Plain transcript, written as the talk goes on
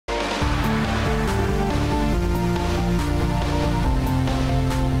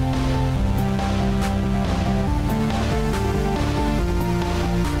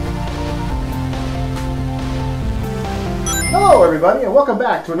everybody, and welcome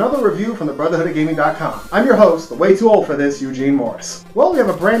back to another review from the Brotherhood of Gaming.com. I'm your host, the way too old for this, Eugene Morris. Well, we have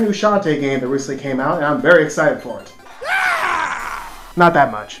a brand new Shantae game that recently came out, and I'm very excited for it. Not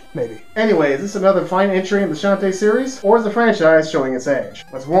that much, maybe. Anyway, is this another fine entry in the Shantae series, or is the franchise showing its age?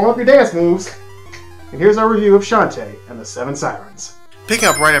 Let's warm up your dance moves. And here's our review of Shantae and the Seven Sirens. Picking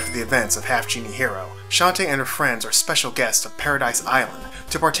up right after the events of Half-Genie Hero, Shantae and her friends are special guests of Paradise Island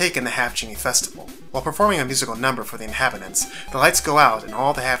to partake in the Half-Genie Festival. While performing a musical number for the inhabitants, the lights go out and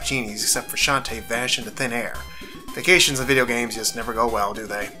all the Half-Genies except for Shantae vanish into thin air. Vacations in video games just never go well, do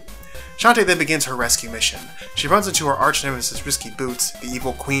they? Shantae then begins her rescue mission. She runs into her arch-nemesis Risky Boots, the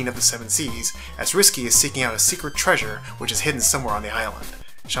evil queen of the Seven Seas, as Risky is seeking out a secret treasure which is hidden somewhere on the island.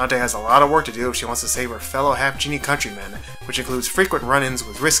 Shantae has a lot of work to do if she wants to save her fellow Half-Genie countrymen, which includes frequent run-ins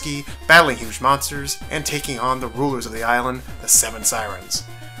with Risky, battling huge monsters, and taking on the rulers of the island, the Seven Sirens.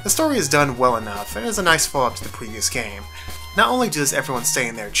 The story is done well enough, and is a nice follow-up to the previous game. Not only does everyone stay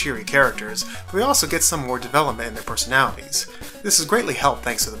in their cheery characters, but we also get some more development in their personalities. This is greatly helped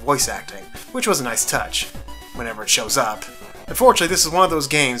thanks to the voice acting, which was a nice touch, whenever it shows up. Unfortunately, this is one of those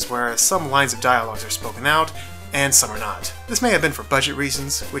games where some lines of dialogues are spoken out, and some are not. This may have been for budget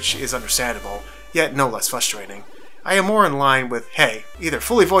reasons, which is understandable, yet no less frustrating. I am more in line with, hey, either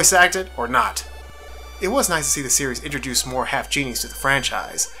fully voice acted or not. It was nice to see the series introduce more Half-Genies to the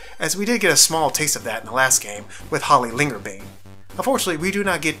franchise, as we did get a small taste of that in the last game with Holly Lingerbean. Unfortunately, we do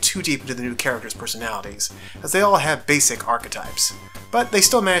not get too deep into the new characters' personalities, as they all have basic archetypes, but they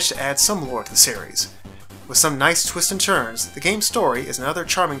still managed to add some lore to the series. With some nice twists and turns, the game's story is another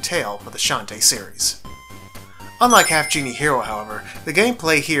charming tale for the Shantae series. Unlike Half-Genie Hero, however, the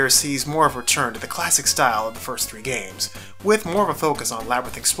gameplay here sees more of a return to the classic style of the first three games, with more of a focus on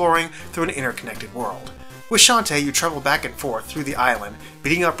labyrinth exploring through an interconnected world. With Shantae, you travel back and forth through the island,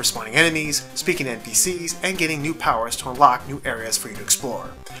 beating up respawning enemies, speaking to NPCs, and getting new powers to unlock new areas for you to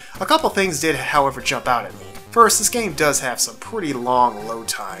explore. A couple things did, however, jump out at me. First, this game does have some pretty long load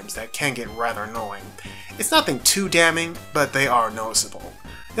times that can get rather annoying. It's nothing too damning, but they are noticeable.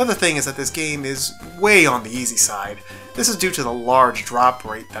 The other thing is that this game is way on the easy side. This is due to the large drop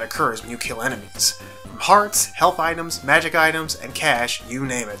rate that occurs when you kill enemies. From hearts, health items, magic items, and cash, you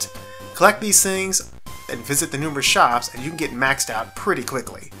name it. Collect these things and visit the numerous shops and you can get maxed out pretty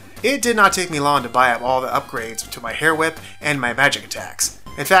quickly. It did not take me long to buy up all the upgrades to my hair whip and my magic attacks.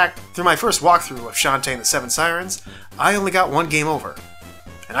 In fact, through my first walkthrough of Shantae and the Seven Sirens, I only got one game over.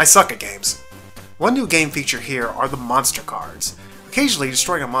 And I suck at games. One new game feature here are the monster cards. Occasionally,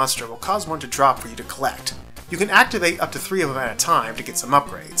 destroying a monster will cause one to drop for you to collect. You can activate up to 3 of them at a time to get some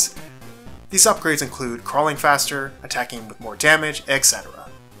upgrades. These upgrades include crawling faster, attacking with more damage, etc.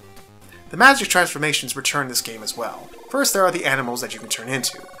 The magic transformations return this game as well. First, there are the animals that you can turn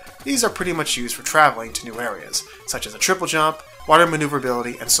into. These are pretty much used for traveling to new areas, such as a triple jump, water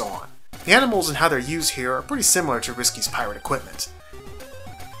maneuverability, and so on. The animals and how they're used here are pretty similar to Risky's pirate equipment.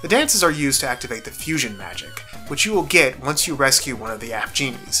 The dances are used to activate the fusion magic, which you will get once you rescue one of the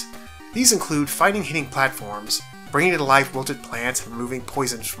Half-Genies. These include fighting hitting platforms, bringing to life wilted plants and removing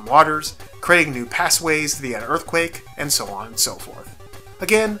poisons from waters, creating new pathways via an earthquake, and so on and so forth.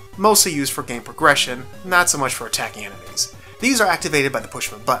 Again, mostly used for game progression, not so much for attacking enemies. These are activated by the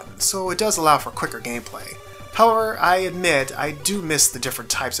push of a button, so it does allow for quicker gameplay. However, I admit I do miss the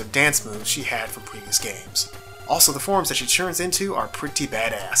different types of dance moves she had from previous games. Also, the forms that she turns into are pretty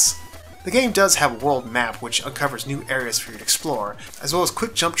badass. The game does have a world map which uncovers new areas for you to explore, as well as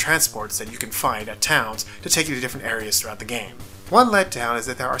quick jump transports that you can find at towns to take you to different areas throughout the game. One letdown is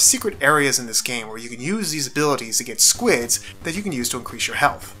that there are secret areas in this game where you can use these abilities to get squids that you can use to increase your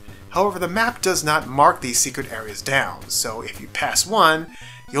health. However, the map does not mark these secret areas down, so if you pass one,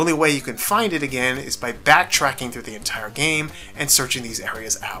 the only way you can find it again is by backtracking through the entire game and searching these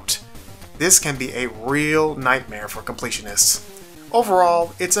areas out. This can be a real nightmare for completionists.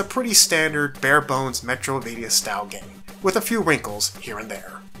 Overall, it's a pretty standard, bare-bones Metroidvania style game, with a few wrinkles here and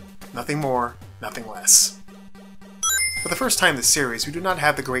there. Nothing more, nothing less. For the first time in the series, we do not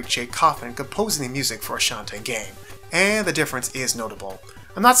have the great Jake Kaufman composing the music for a Shantae game, and the difference is notable.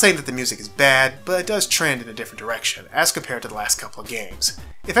 I'm not saying that the music is bad, but it does trend in a different direction, as compared to the last couple of games.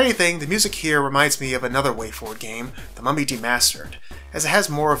 If anything, the music here reminds me of another WayForward game, The Mummy Demastered, as it has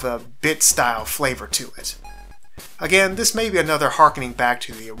more of a bit-style flavor to it. Again, this may be another harkening back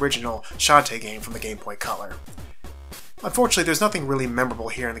to the original Shantae game from the Game Boy Color. Unfortunately, there's nothing really memorable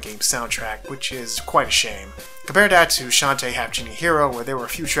here in the game's soundtrack, which is quite a shame. Compare that to Shantae Half-Genie Hero, where there were a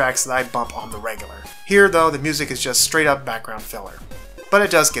few tracks that I bump on the regular. Here, though, the music is just straight-up background filler. But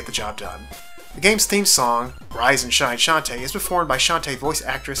it does get the job done. The game's theme song, Rise and Shine Shantae, is performed by Shantae voice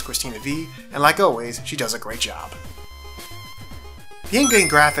actress Christina V, and like always, she does a great job. The in-game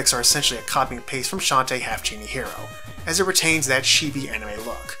graphics are essentially a copy and paste from Shantae Half-Genie Hero, as it retains that chibi anime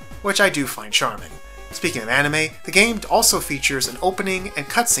look, which I do find charming. Speaking of anime, the game also features an opening and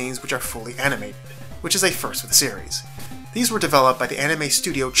cutscenes which are fully animated, which is a first for the series. These were developed by the anime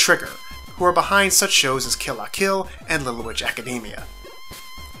studio Trigger, who are behind such shows as Kill la Kill and Little Witch Academia.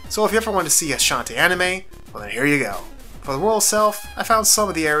 So if you ever want to see a Shantae anime, well then here you go. For the world itself, I found some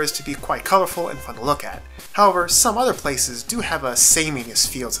of the areas to be quite colorful and fun to look at. However, some other places do have a sameness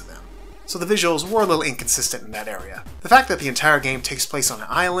feel to them, so the visuals were a little inconsistent in that area. The fact that the entire game takes place on an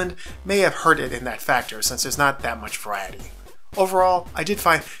island may have hurt it in that factor since there's not that much variety. Overall, I did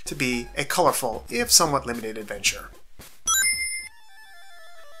find it to be a colorful, if somewhat limited adventure.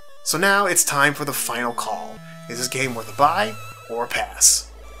 So now it's time for the final call. Is this game worth a buy or a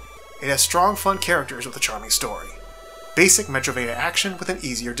pass? It has strong, fun characters with a charming story. Basic Metroidvania action with an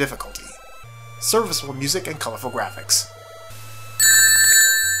easier difficulty. Serviceable music and colorful graphics.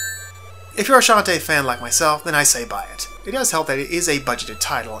 If you're a Shantae fan like myself, then I say buy it. It does help that it is a budgeted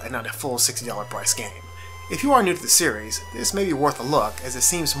title and not a full $60 price game. If you are new to the series, this may be worth a look as it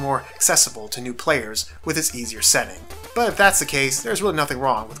seems more accessible to new players with its easier setting. But if that's the case, there's really nothing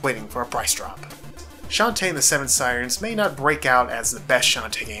wrong with waiting for a price drop. Shantae and the Seven Sirens may not break out as the best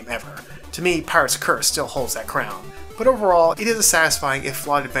Shantae game ever. To me, Pirate's Curse still holds that crown. But overall, it is a satisfying if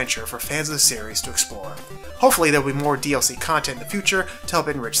flawed adventure for fans of the series to explore. Hopefully there will be more DLC content in the future to help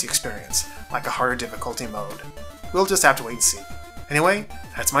enrich the experience, like a harder difficulty mode. We'll just have to wait and see. Anyway,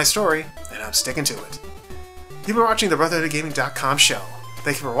 that's my story, and I'm sticking to it. You've been watching the Brotherhood of Gaming.com show.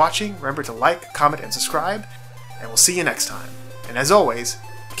 Thank you for watching, remember to like, comment, and subscribe, and we'll see you next time. And as always,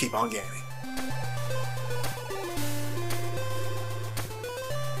 keep on gaming.